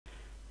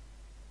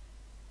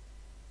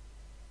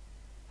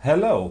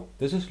Hello,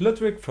 this is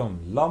Ludwig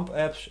from Lamp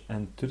Apps,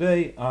 and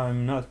today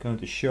I'm not going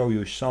to show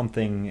you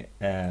something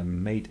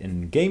made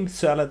in Game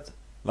Salad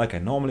like I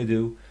normally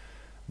do,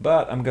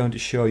 but I'm going to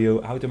show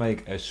you how to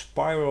make a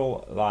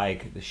spiral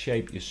like the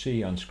shape you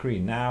see on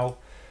screen now,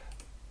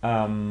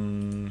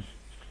 made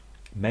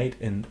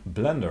in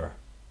Blender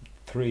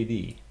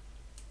 3D.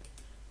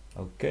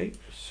 Okay,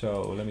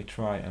 so let me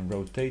try and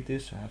rotate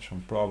this. I have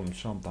some problems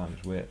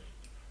sometimes with,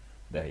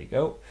 there you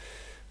go,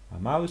 my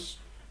mouse.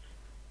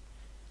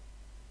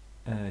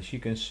 As you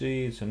can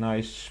see, it's a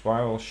nice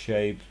spiral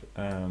shape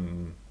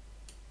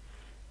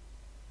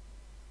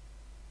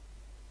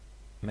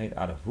made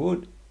out of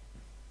wood.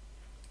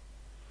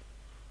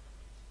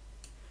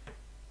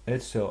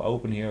 It's still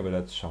open here, but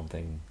that's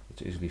something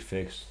that's easily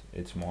fixed.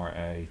 It's more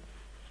to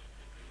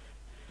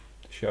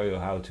show you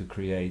how to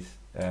create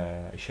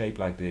a shape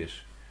like this,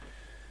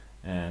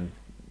 and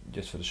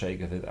just for the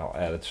sake of it, I'll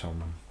add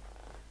some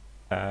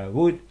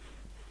wood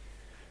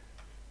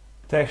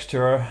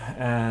texture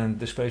and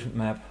displacement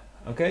map.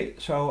 Okay,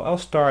 so I'll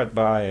start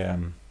by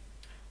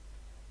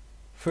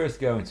first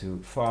going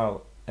to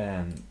File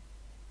and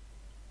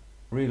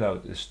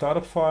reload the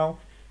startup file,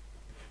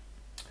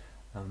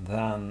 and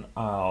then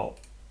I'll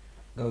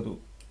go to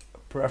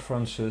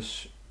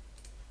Preferences,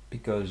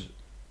 because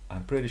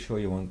I'm pretty sure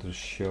you want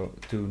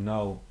to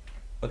know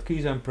what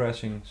keys I'm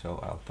pressing, so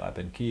I'll type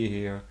in key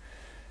here,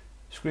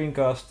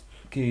 screencast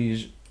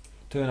keys,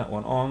 turn that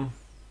one on,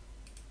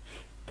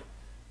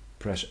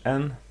 press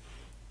N,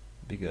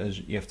 because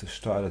you have to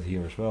start it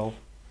here as well.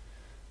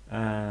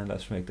 And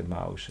let's make the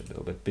mouse a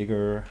little bit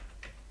bigger.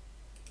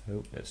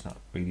 Oh, that's not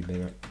really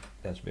bigger,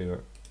 that's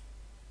bigger.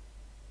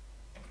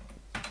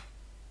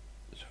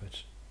 So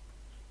it's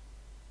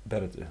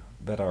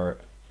better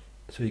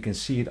so you can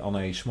see it on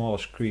a smaller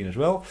screen as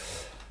well.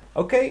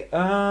 Okay,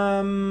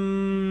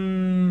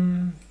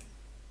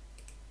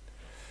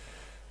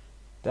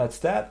 that's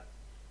that.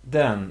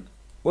 Then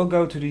we'll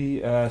go to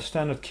the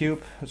standard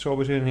cube. It's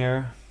always in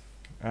here.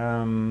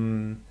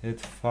 Hit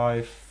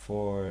 5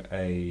 for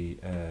a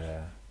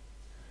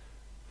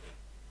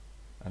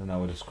I don't know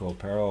what it's called,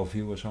 parallel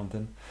view or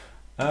something.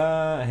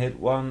 Hit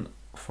 1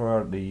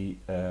 for the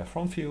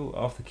front view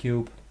of the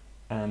cube,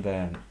 and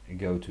then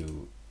go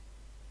to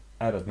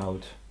edit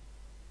mode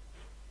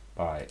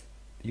by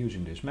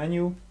using this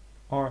menu,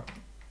 or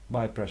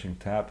by pressing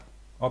tab,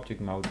 object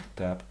mode,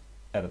 tab,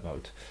 edit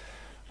mode.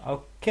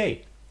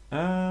 Okay,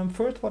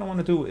 first what I want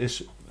to do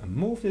is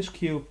move this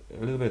cube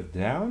a little bit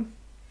down.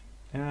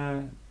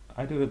 I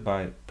do it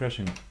by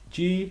pressing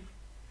G,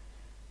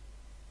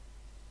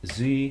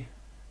 Z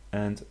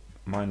and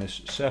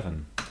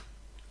 -7.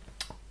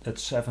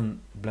 That's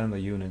 7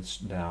 Blender units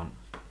down,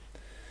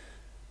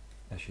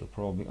 as you'll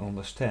probably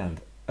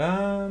understand.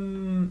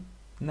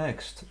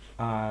 Next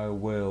I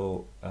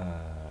will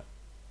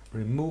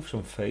remove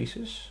some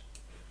faces.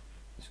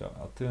 So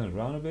I'll turn it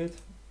around a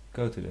bit,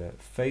 go to the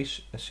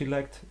face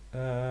select,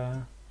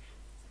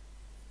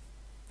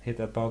 hit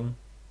that button,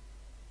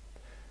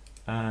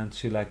 and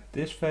select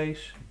this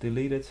face,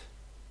 delete it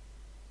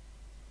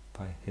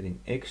by hitting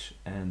X,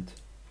 and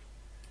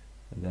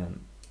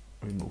then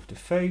remove the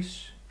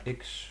face,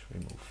 X,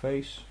 remove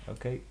face.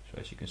 Okay, so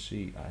as you can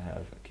see, I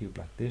have a cube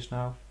like this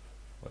now.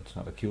 Well, it's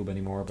not a cube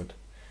anymore, but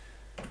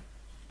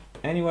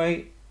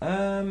anyway,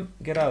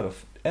 get out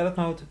of edit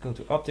mode, go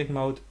to object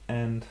mode,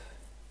 and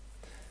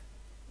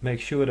make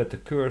sure that the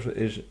cursor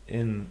is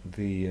in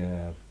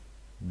the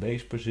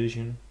base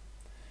position.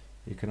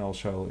 You can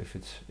also,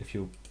 if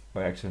you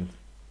by accident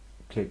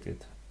clicked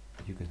it,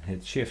 you can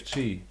hit Shift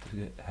C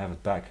to have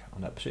it back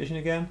on that position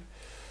again.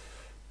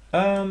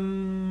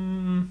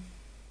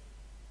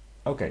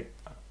 Okay,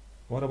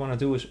 what I want to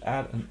do is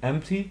add an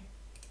empty. You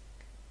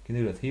can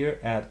do that here,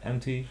 add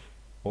empty,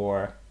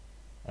 or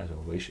as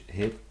always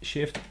hit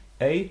Shift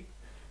A,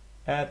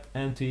 add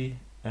empty,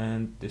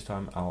 and this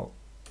time I'll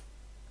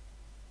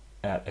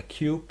add a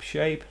cube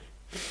shape.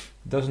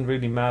 Doesn't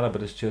really matter,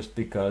 but it's just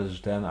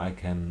because then I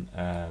can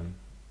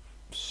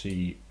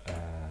see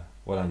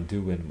what I'm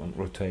doing when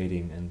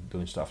rotating and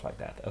doing stuff like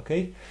that.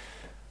 Okay,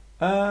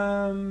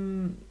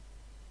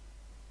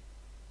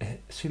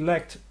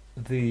 select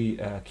the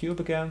cube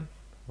again,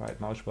 right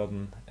mouse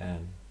button,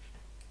 and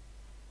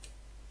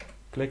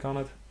click on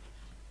it,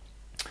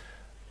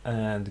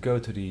 and go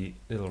to the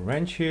little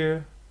wrench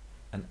here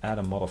and add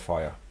a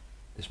modifier.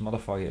 This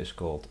modifier is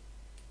called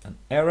an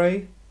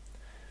array.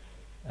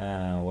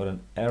 What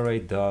an array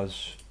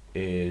does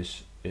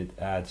is it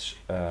adds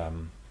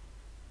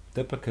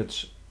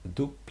duplicates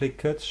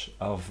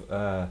of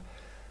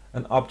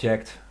an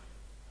object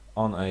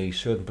on a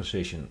certain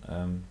position.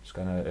 It's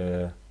kind of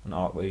an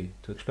odd way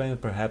to explain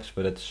it perhaps,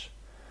 but it's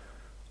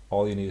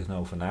all you need to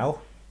know for now.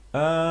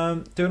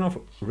 Turn off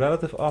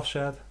relative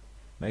offset,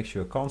 make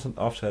sure constant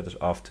offset is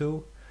off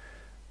too,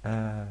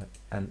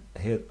 and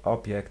hit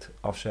object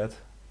offset,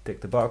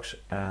 tick the box,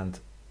 and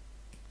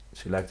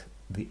select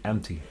the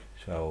empty.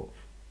 So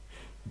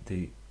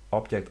the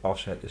object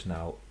offset is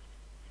now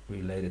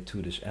related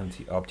to this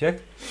empty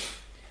object.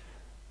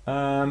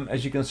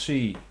 As you can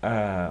see,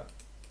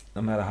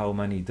 no matter how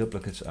many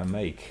duplicates I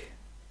make,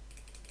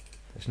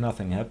 there's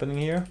nothing happening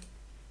here.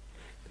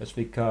 That's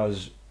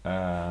because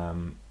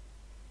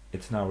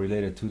it's now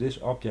related to this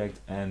object,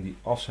 and the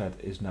offset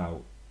is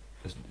now,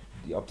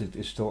 the object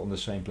is still in the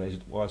same place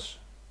it was.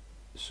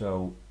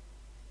 So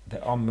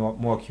there are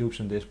more cubes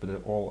in this, but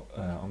they're all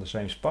on the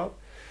same spot.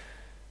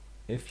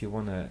 If you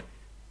wanna,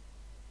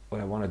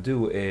 what I wanna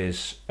do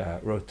is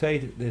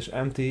rotate this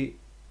empty,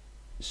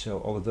 so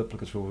all the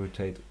duplicates will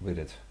rotate with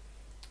it.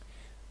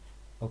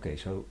 Okay,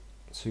 so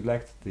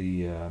select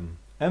the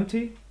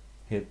empty,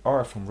 hit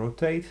R from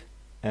rotate,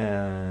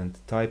 and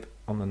type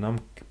on the num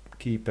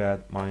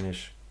keypad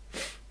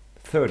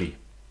 -30.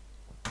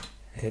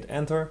 Hit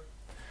enter.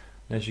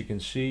 As you can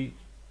see,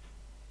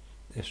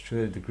 there's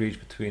 30 degrees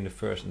between the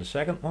first and the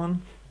second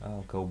one.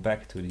 I'll go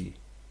back to the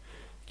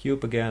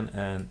cube again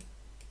and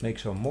make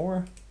some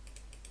more.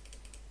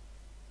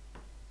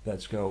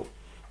 Let's go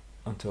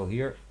until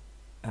here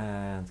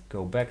and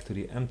go back to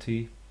the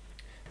empty.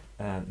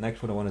 And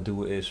next, what I want to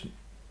do is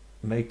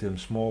make them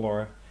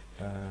smaller,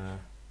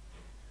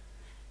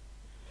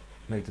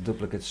 make the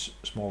duplicates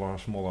smaller,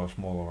 smaller,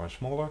 smaller,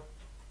 smaller.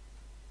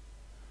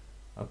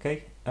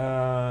 Okay,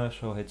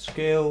 so hit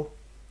scale,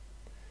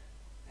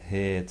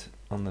 hit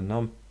on the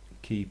num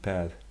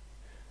keypad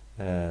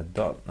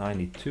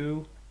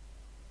 .92,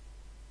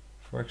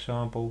 for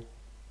example.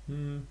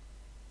 Hit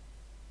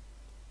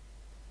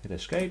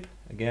escape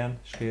again,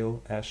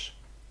 scale S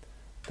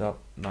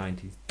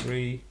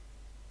 .93.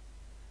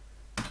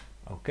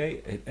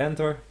 Okay, hit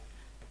enter,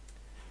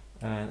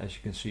 and as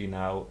you can see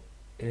now,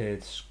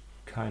 it's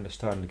kind of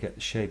starting to get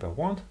the shape I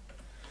want.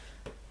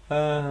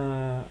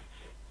 I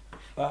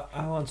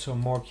want some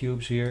more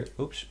cubes here.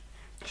 Oops,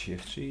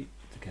 Shift C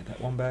to get that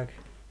one back.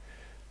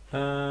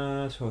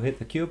 So hit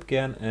the cube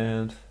again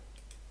and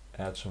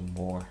add some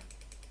more.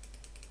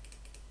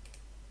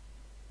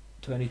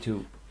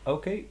 22.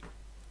 Okay.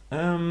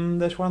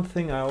 There's one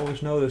thing I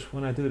always notice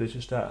when I do this,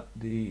 is that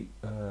the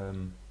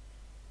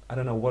I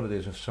don't know what it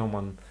is. If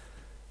someone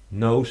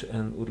knows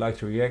and would like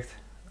to react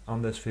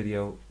on this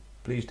video,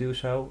 please do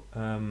so.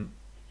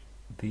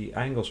 The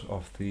angles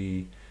of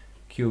the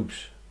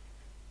cubes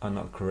are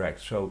not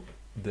correct. So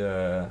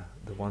the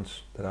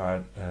ones that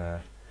are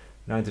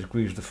 90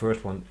 degrees, the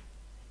first one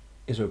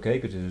is okay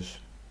because it is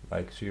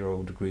like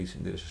 0 degrees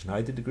and this is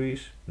 90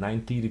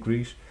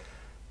 degrees.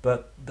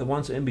 But the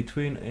ones in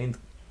between ain't.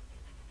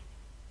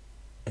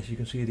 As you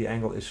can see, the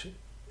angle is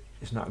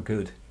not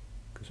good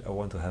because I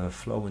want to have a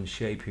flowing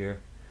shape here,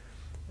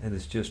 and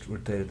it's just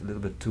rotated a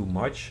little bit too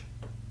much.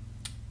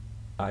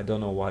 I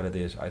don't know why that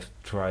is. I've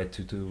tried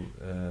to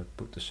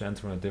put the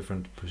center in a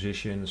different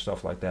position and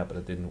stuff like that, but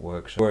it didn't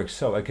work.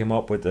 So I came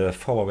up with the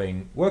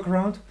following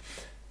workaround.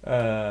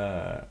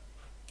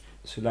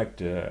 Select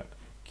the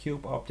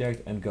cube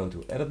object and go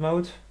to edit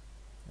mode.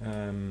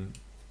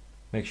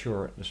 Make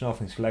sure there's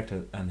nothing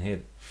selected and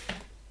hit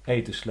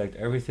A to select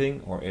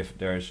everything, or if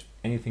there's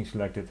anything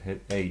selected,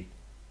 hit A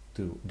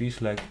to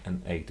deselect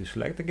and A to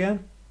select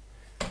again.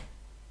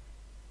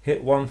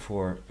 Hit 1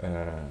 for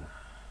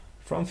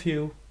front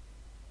view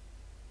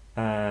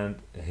and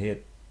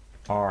hit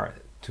R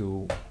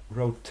to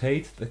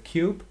rotate the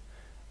cube,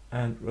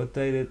 and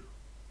rotate it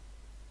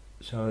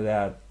so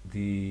that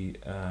the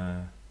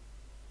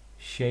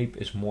shape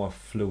is more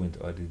fluent,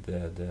 or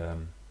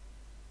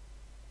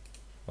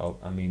well,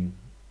 I mean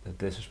that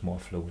this is more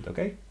fluent.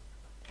 Okay,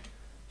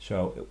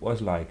 so it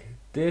was like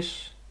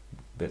this,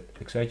 a bit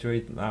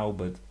exaggerated now,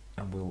 but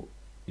I will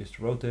just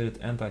rotate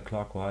it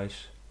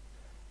anti-clockwise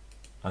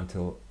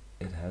until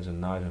it has a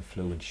nice and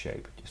fluent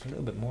shape. Just a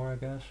little bit more, I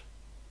guess.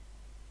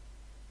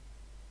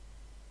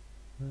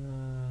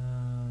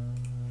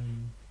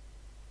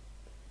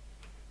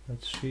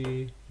 Let's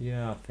see.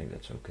 Yeah, I think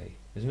that's okay,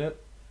 isn't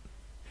it?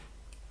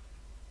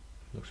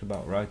 Looks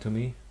about right to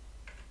me.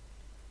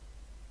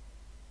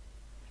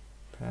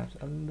 Perhaps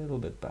a little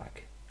bit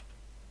back.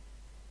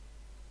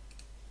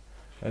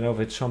 I don't know if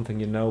it's something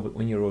you know, but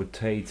when you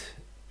rotate,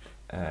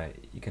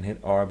 you can hit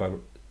R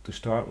to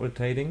start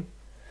rotating,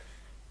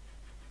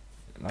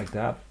 like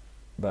that.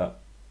 But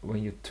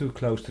when you're too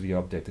close to the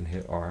object and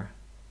hit R,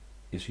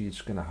 you see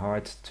it's kind of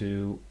hard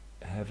to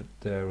have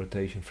the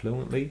rotation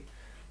fluently.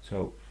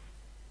 So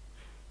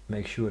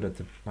make sure that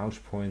the mouse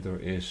pointer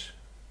is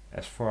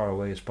as far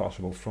away as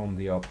possible from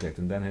the object,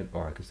 and then hit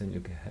R, because then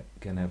you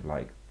can have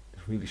like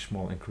really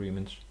small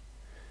increments.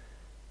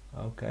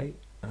 Okay,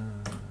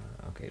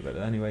 okay, but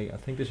anyway, I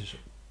think this is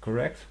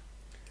correct.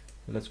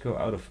 So let's go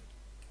out of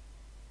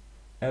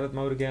edit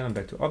mode again and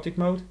back to object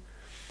mode.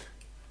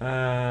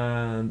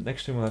 And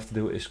next thing we'll have to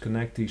do is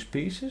connect these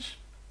pieces.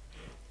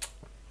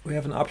 We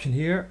have an option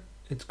here,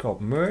 it's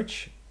called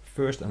merge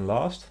first and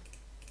last.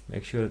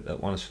 Make sure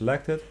that one is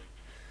selected,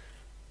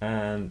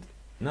 and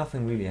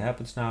nothing really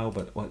happens now,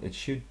 but what it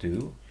should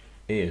do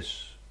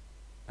is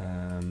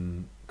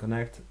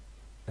connect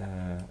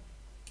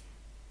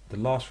the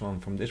last one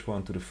from this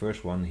one to the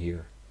first one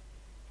here.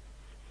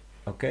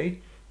 Okay,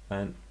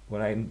 and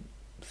what I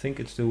think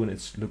it's doing,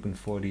 it's looking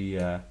for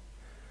the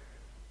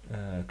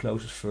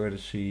closest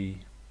vertice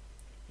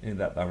in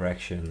that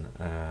direction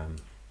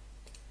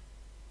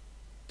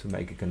to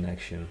make a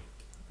connection.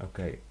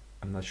 Okay,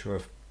 I'm not sure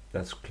if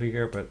that's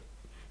clear, but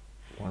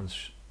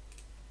once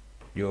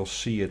you'll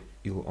see it,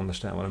 you'll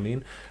understand what I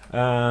mean.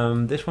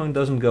 This one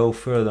doesn't go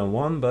further than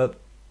 1, but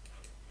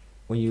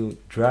when you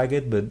drag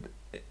it, but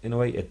in a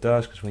way it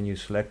does, because when you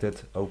select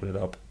it, open it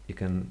up, you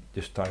can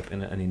just type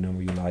in any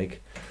number you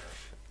like.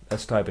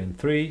 Let's type in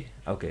 3.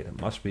 Okay, that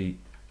must be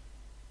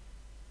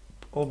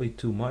probably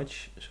too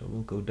much, so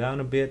we'll go down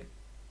a bit,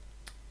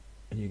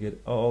 and you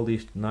get all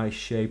these nice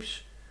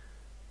shapes,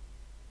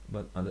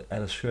 but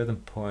at a certain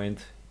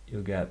point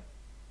you get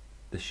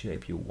the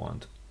shape you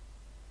want,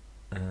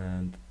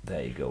 and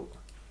there you go.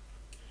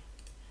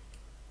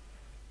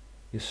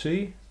 You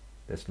see,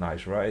 that's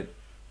nice, right?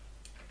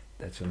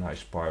 That's a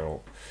nice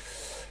spiral.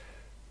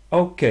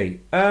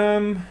 Okay,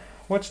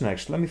 what's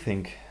next? Let me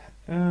think.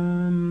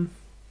 Well,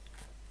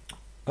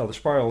 the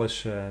spiral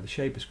is the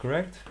shape is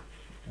correct,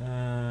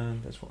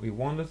 and that's what we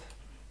wanted.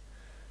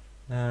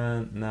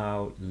 And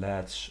now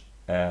let's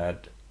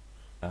add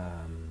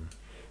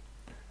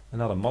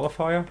another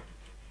modifier.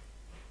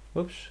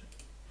 Whoops,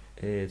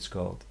 it's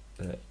called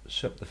the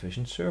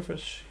subdivision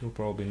surface. You'll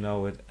probably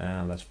know it,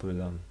 and let's put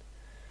it on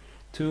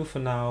 2 for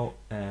now,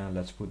 and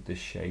let's put this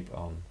shape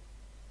on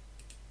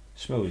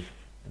smooth.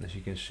 And as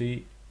you can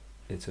see,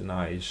 it's a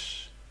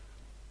nice,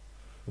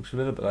 looks a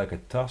little bit like a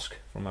tusk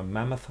from a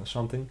mammoth or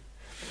something.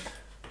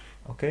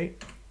 Okay,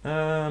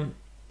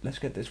 let's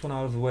get this one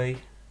out of the way.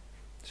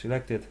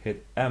 Select it,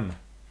 hit M,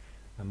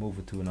 and move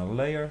it to another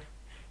layer,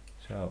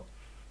 so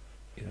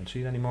you don't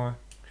see it anymore,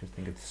 because I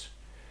think it's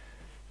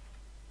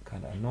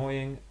kind of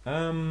annoying.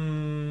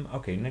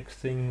 Okay, next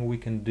thing we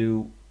can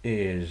do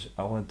is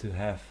I want to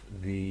have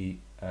the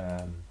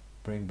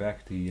bring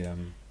back the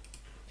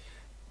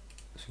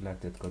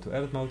select it, go to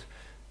edit mode,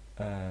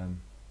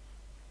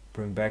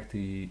 bring back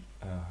the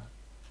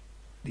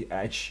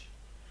edge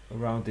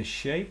around this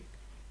shape.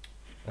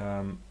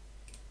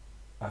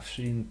 I've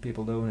seen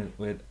people doing it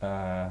with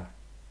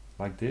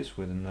like this,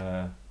 with an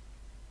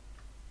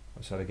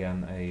what's that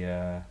again,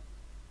 a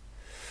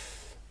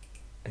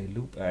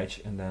loop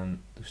edge, and then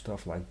do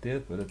stuff like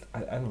this, but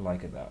I don't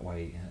like it that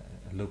way.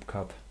 A loop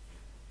cut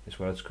is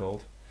what it's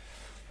called.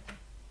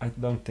 I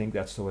don't think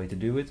that's the way to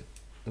do it.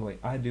 The way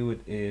I do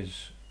it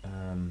is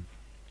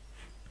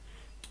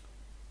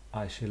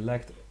I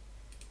select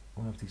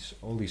one of these,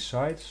 all these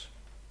sides,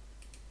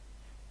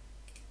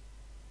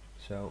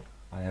 so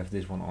I have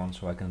this one on,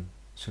 so I can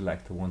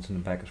select the ones in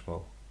the back as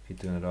well. If you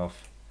turn it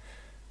off,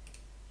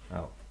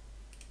 oh,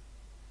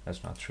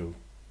 that's not true.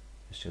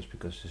 It's just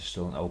because it's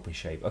still an open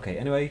shape. Okay,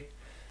 anyway,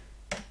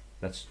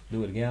 let's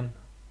do it again.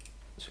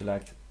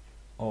 Select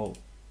all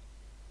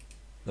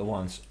the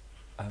ones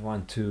I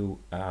want to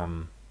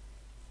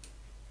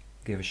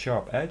give a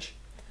sharp edge.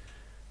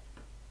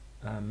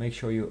 Make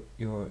sure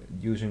you're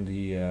using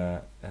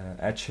the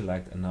edge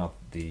select and not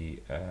the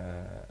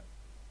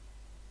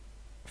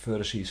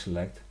vertices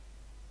select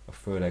or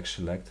vertex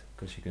select,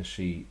 because you can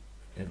see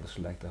it'll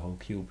select the whole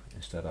cube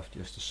instead of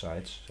just the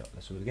sides. So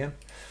let's do it again.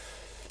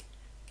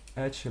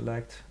 Edge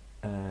select,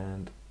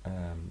 and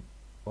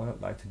what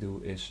I'd like to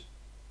do is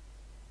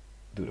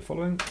do the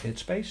following: hit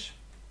space,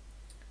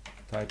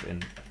 type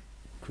in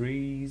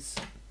crease,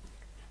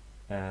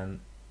 and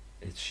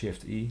it's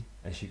Shift E,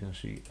 as you can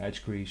see,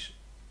 edge crease,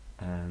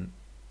 and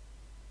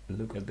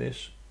look at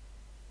this,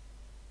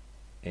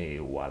 et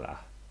voila,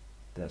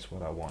 that's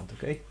what I want.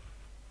 Okay,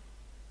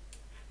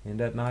 isn't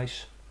that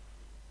nice?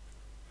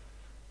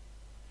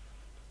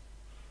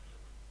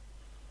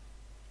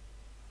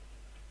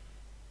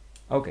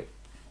 Okay,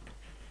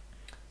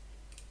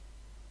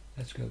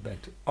 let's go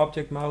back to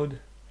object mode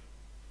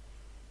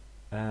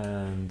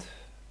and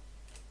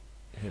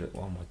hit it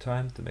one more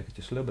time to make it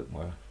just a little bit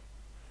more,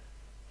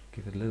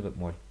 give it a little bit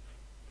more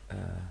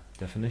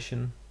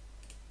definition.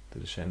 Do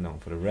the same now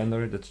for the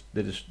render.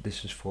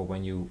 This is for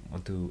when you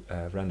want to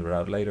render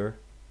out later.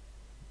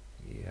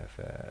 You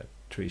have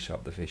 3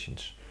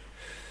 subdivisions.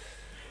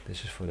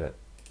 This is for the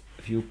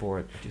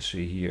viewport that you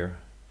see here.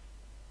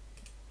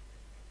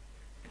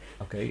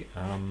 Okay,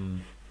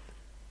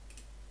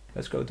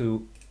 let's go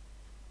to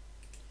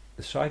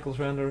the cycles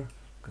render,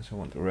 because I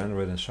want to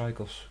render it in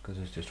cycles, because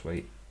it's just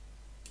way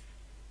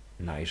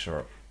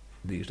nicer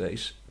these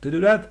days to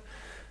do that.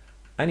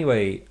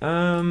 Anyway,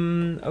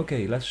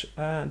 okay, let's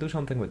do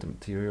something with the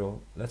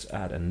material. Let's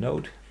add a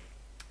node,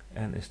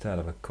 and instead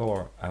of a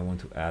color I want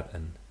to add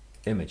an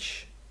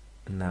image.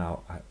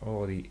 Now I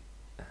already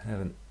have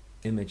an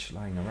image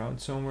lying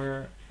around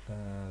somewhere.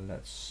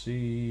 Let's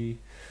see,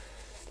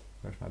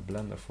 where's my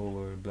Blender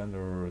folder,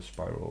 Blender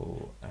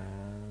spiral,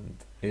 and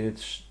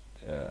it's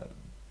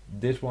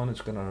this one.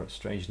 It's got a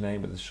strange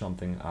name, but it's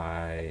something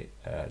I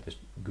just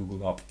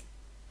googled up.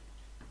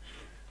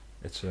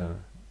 It's a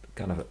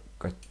kind of a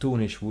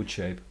cartoonish wood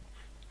shape,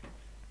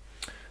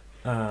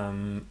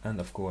 and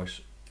of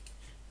course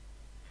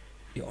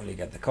you only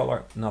get the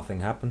color,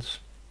 nothing happens.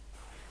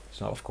 It's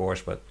not of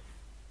course, but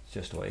it's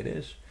just the way it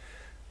is.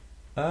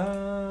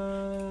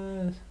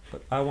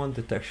 But I want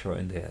the texture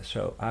in there,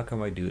 so how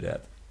can I do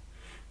that?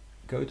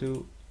 go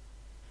to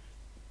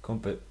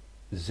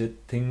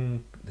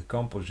compositing, the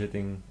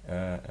compositing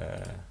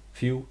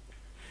view,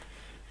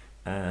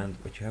 and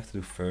what you have to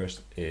do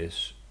first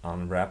is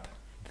unwrap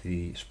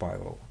the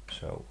spiral.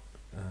 So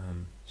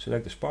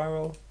select the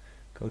spiral,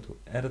 go to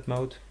edit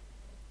mode,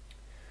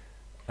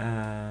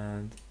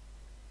 and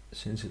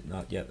since it's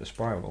not yet a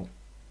spiral,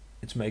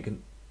 it's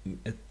making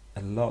it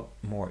a lot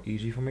more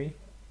easy for me.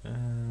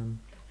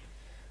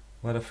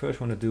 What I first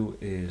want to do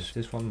is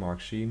this one,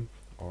 mark seam,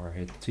 or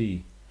hit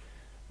T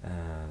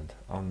and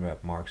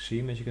unwrap mark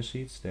seam. As you can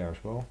see, it's there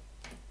as well,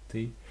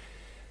 T.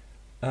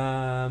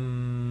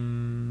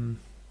 Then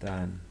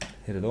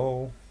hit it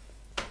all,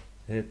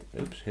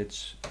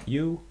 hits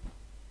U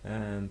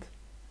and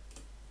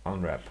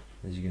unwrap.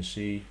 As you can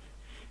see,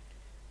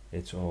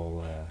 it's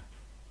all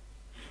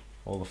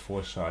the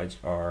four sides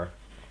are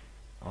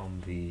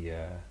on the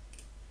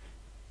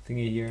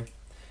thingy here.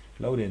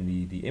 Load in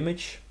the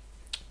image,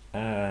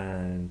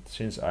 and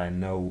since I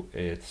know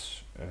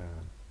it's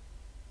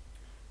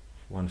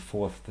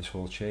 1/4 this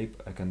whole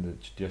shape, I can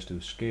just do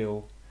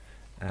scale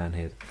and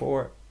hit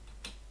 4,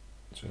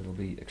 so it'll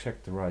be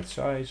exact the right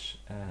size,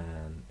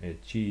 and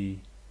hit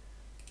G,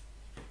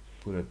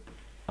 put it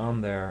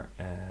on there,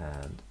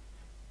 and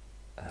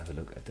have a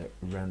look at the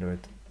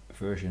rendered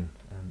version.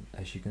 And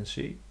as you can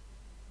see,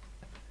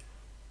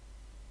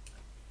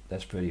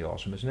 that's pretty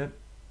awesome, isn't it?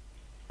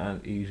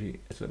 And easy.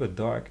 It's a little bit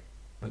dark,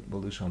 but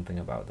we'll do something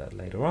about that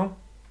later on.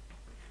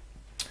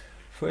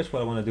 First,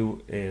 what I want to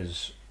do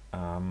is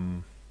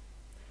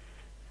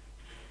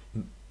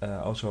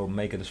also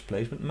make a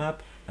displacement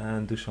map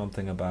and do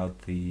something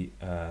about the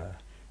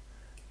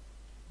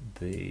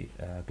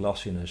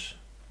glossiness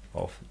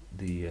of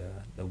the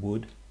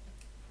wood.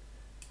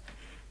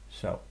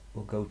 So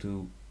we'll go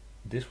to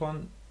this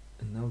one,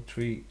 node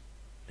tree,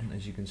 and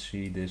as you can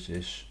see, this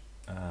is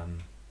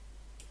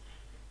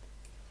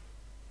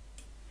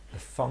the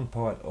fun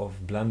part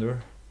of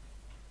Blender,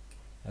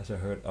 as I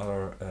heard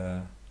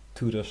other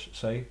tutors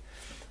say.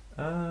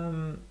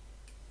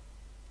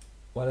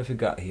 What have you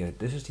got here?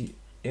 This is the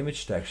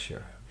image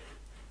texture,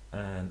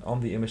 and on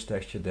the image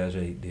texture there's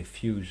a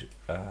diffuse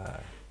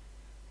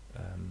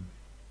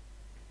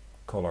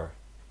color,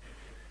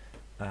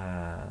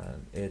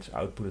 and it's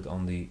outputted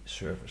on the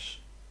surface.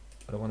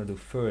 What I want to do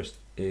first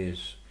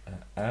is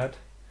add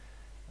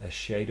a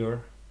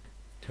shader.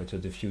 So it's a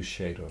diffuse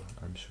shader,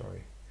 I'm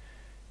sorry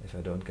if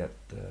I don't get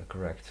the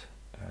correct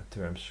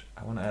terms.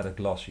 I want to add a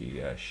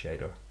glossy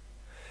shader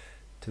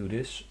to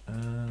this.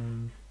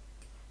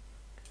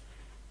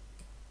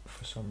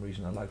 For some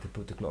reason I like to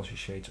put the glossy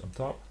shades on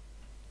top.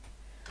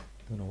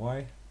 Don't know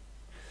why.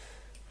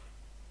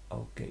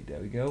 Okay, there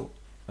we go.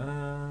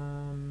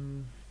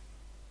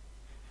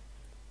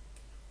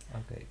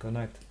 Okay,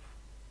 connect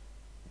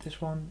this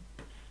one,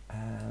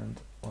 and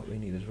what we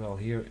need as well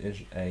here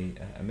is a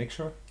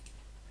mixer.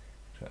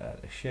 So add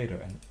a shader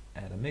and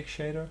add a mix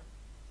shader.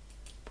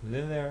 Put it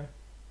in there,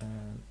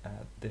 and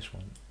add this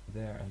one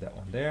there and that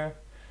one there.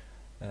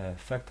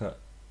 Factor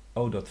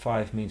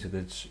 0.5 means that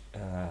it's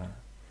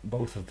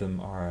both of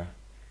them are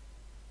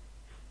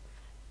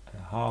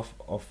half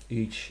of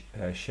each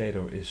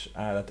shader is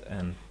added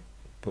and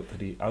put to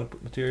the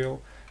output material.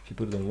 If you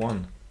put it on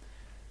 1,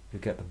 you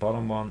get the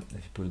bottom one.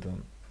 If you put it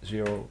on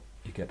 0,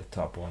 you get the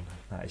top one.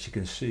 Now, as you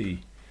can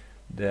see,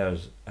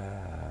 there's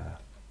a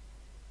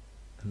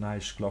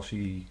nice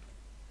glossy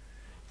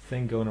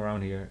thing going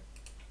around here,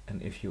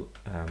 and if you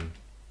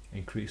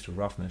increase the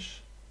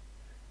roughness,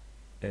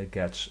 it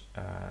gets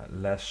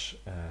less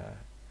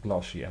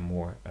glossy and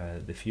more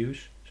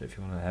diffuse. So if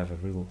you want to have a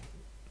real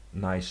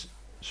nice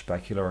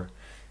specular,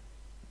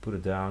 put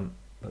it down,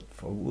 but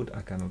for wood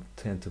I kind of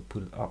tend to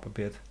put it up a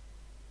bit,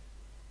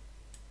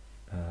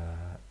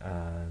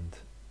 and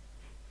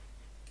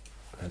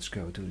let's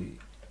go to the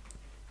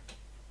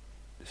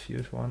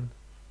diffuse one.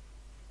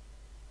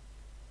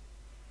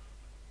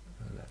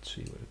 Let's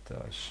see what it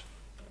does.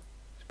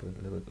 Let's put it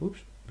a little bit, oops,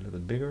 a little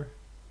bit bigger.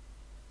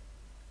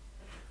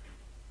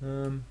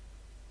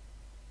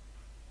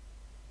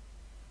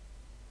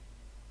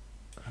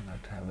 I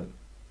like to have it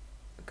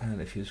kind of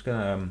diffuse.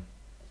 Gonna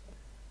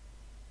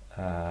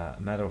a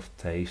matter of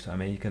taste. I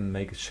mean, you can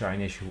make it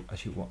shiny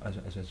as you want, as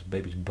a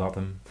baby's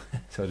bottom,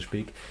 so to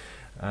speak.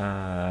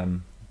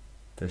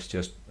 There's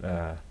just,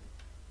 I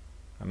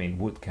mean,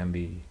 wood can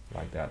be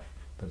like that,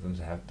 but it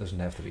doesn't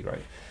have to be,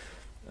 right?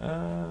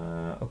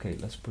 Okay,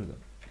 let's put it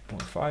at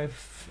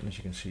 0.5, and as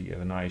you can see, you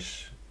have a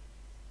nice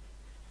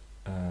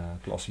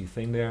glossy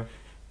thing there,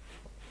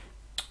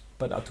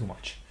 but not too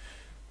much.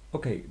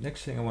 Okay,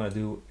 next thing I want to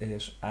do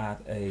is add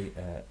a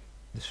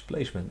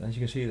displacement. As you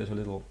can see, there's a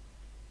little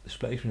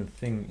displacement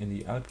thing in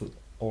the output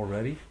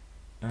already.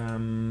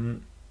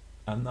 I'm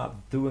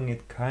not doing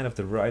it kind of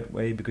the right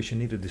way because you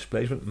need a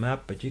displacement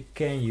map, but you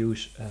can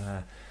use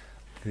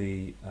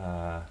the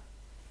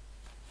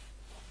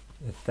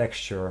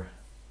texture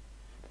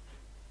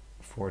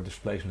for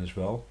displacement as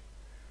well.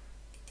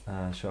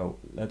 So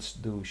let's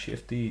do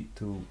Shift D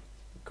to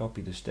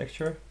copy this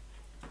texture,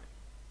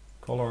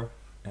 color,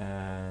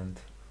 and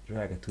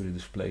drag it to the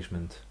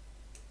displacement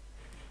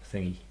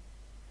thingy.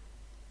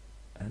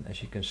 And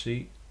as you can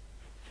see,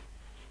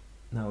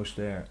 now it's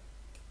there.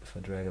 If I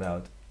drag it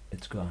out,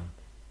 it's gone.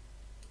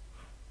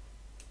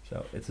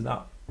 So it's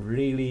not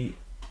really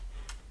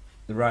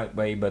the right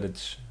way, but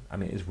it's, I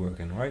mean, it's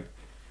working, right?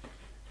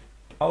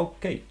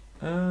 Okay,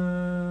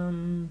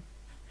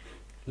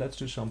 let's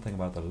do something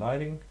about the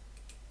lighting.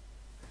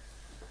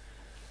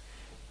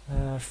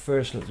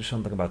 First, let's do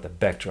something about the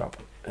backdrop.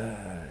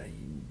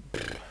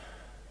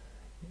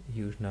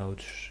 Use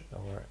nodes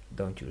or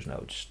don't use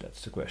nodes,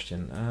 that's the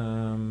question.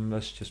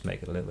 Let's just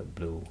make it a little bit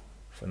blue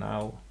for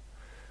now.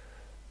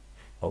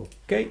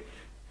 Okay,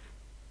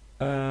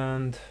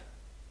 and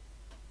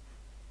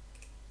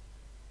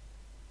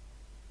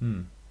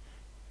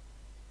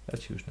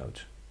let's use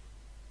nodes,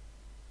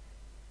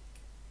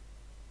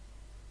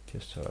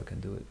 just so I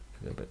can do it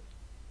a little bit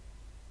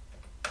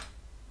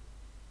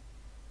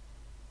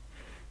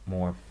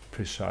more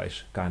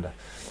precise, kinda.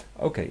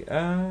 Okay,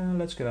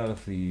 let's get out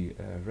of the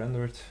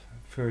rendered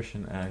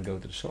version and go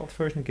to the solid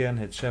version again.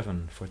 Hit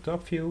 7 for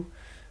top view.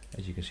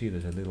 As you can see,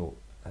 there's a little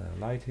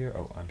light here.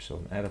 Oh, I'm still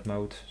in edit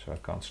mode, so I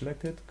can't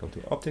select it. Go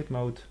to object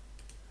mode,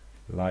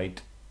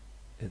 light,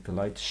 hit the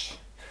lights,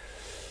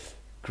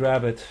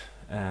 grab it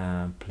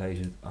and place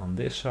it on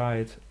this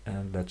side,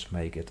 and let's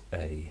make it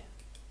a,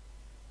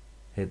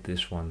 hit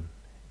this one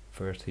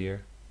first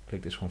here,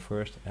 click this one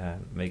first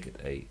and make it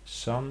a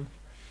sun.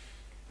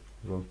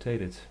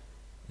 Rotate it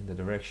in the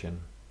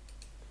direction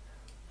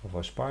of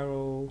our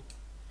spiral,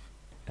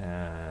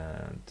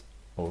 and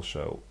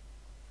also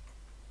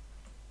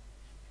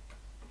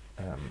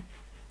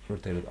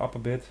rotate it up a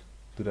bit.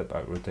 Do that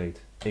by rotate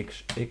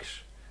X,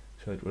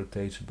 so it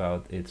rotates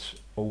about its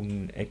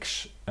own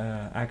X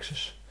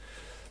axis.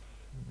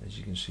 As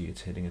you can see,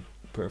 it's hitting it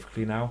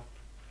perfectly now.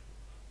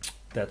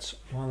 That's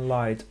one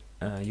light.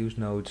 Use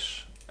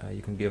nodes.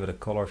 You can give it a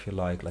color if you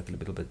like a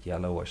little bit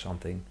yellow or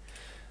something.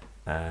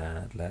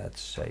 And let's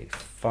say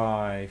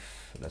 5.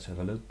 Let's have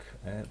a look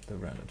at the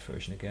rendered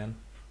version again.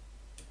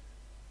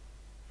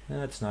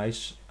 That's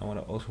nice. I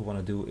also want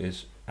to do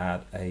is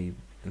add a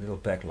little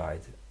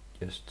backlight,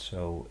 just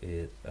so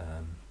it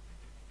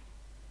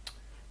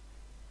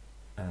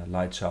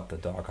lights up the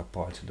darker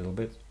parts a little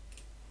bit.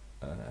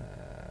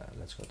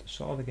 Let's go to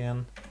solid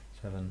again.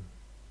 7.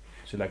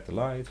 Select the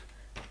light.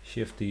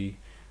 Shift D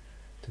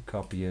to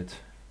copy it.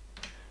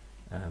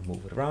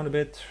 Move it around a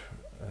bit.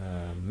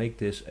 Make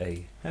this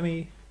a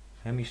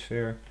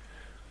hemisphere.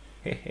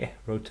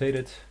 Rotate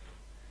it.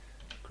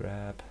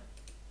 Grab.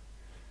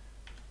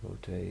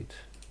 Rotate.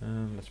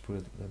 Let's put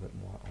it a little bit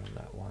more on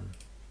that one.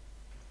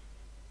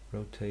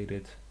 Rotate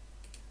it.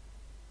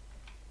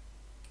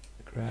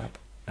 Grab.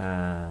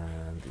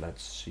 And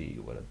let's see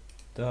what it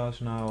does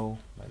now.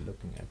 By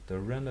looking at the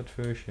rendered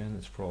version,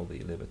 it's probably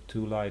a little bit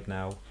too light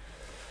now.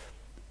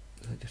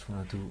 I just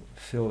wanted to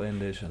fill in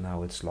this, and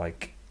now it's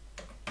like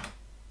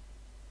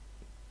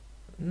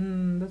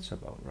that's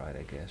about right,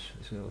 I guess.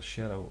 There's a little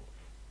shadow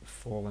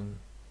falling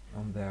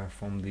on there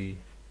from the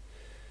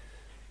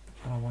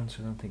other one,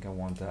 so I don't think I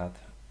want that.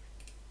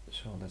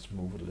 So let's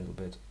move it a little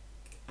bit.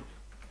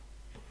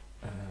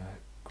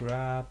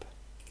 Grab,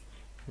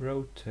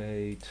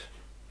 rotate,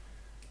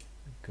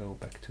 go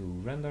back to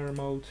render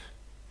mode.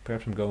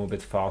 Perhaps I'm going a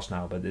bit fast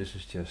now, but this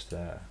is just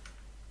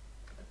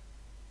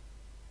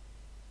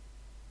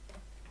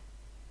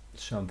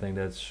something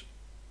that's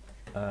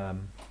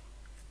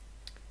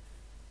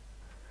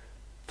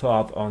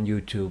taught on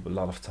YouTube a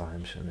lot of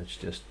times, and it's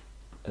just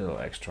a little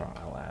extra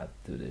I'll add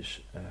to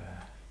this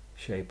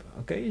shape.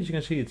 Okay, as you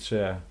can see, it's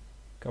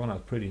coming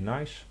out pretty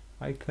nice,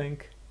 I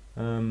think.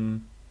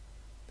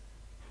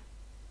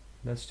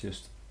 Let's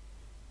just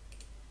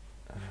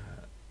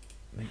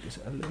make this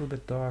a little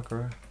bit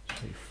darker,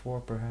 say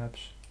 4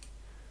 perhaps.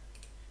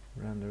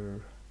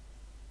 Render,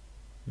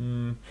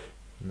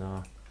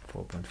 no,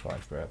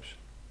 4.5 perhaps.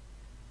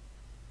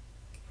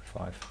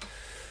 5.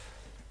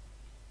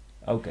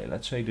 Okay,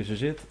 let's say this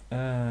is it.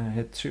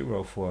 Hit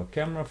 0 for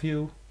camera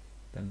view,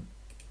 then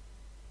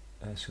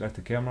select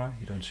the camera.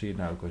 You don't see it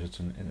now because it's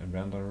in a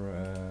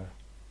render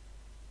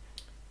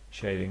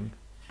shading.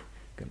 You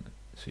can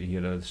see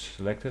here that it's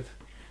selected.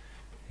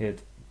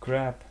 Hit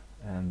grab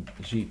and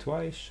Z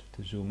twice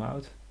to zoom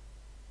out.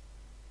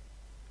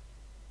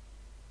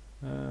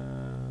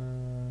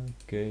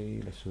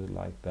 Okay, let's do it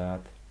like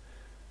that.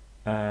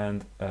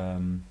 And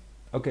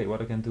okay,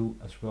 what I can do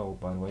as well,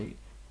 by the way,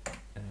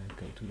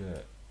 go to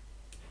the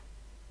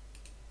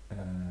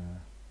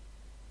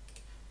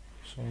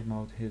solid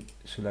mode,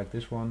 select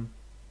this one,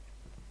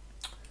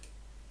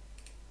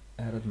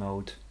 edit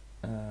mode.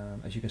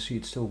 As you can see,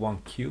 it's still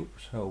one cube,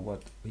 so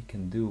what we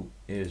can do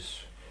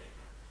is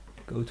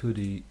go to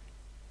the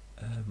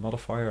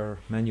modifier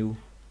menu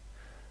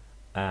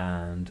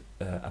and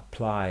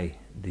apply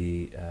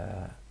the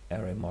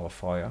array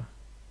modifier.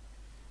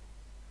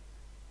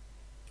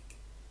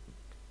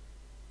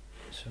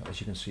 So as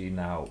you can see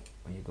now,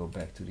 when you go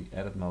back to the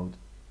edit mode,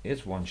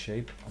 it's one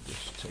shape. I'll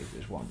just save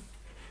this one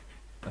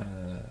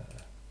because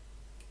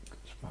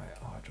my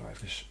hard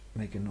drive is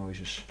making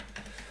noises.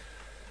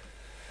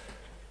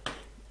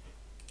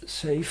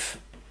 Save,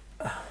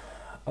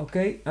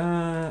 Okay,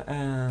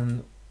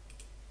 and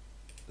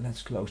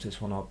let's close this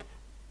one up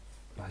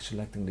by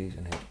selecting these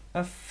and hit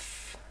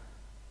F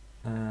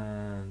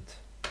and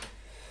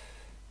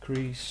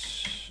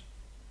crease,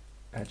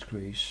 edge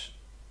crease,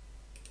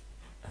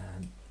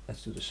 and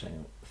let's do the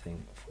same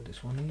thing for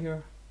this one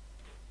here.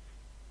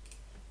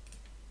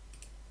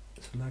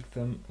 Select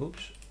them,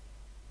 oops,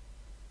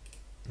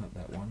 not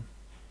that one,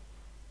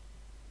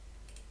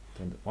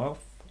 turn them off.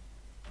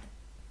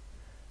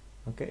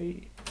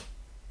 Okay,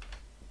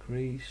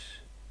 crease,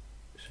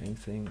 same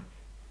thing,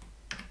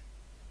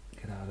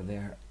 get out of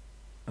there.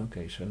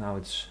 Okay, so now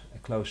it's a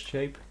closed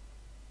shape.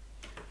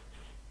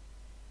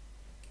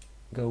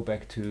 Go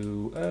back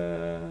to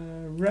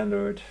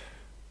rendered,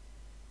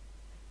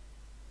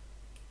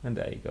 and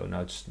there you go,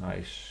 now it's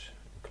nice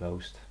and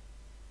closed.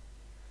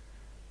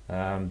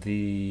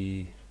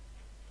 The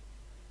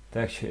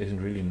texture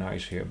isn't really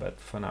nice here, but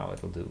for now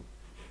it will do.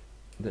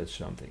 That's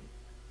something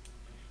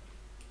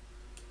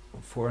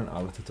for an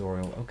auto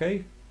tutorial.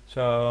 Okay,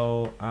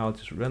 so I'll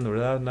just render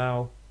it out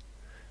now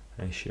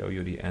and show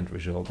you the end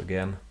result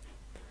again.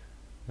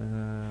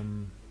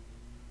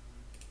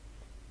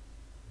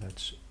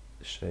 Let's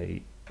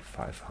say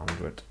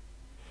 500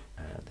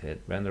 and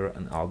hit render,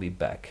 and I'll be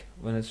back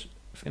when it's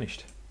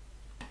finished.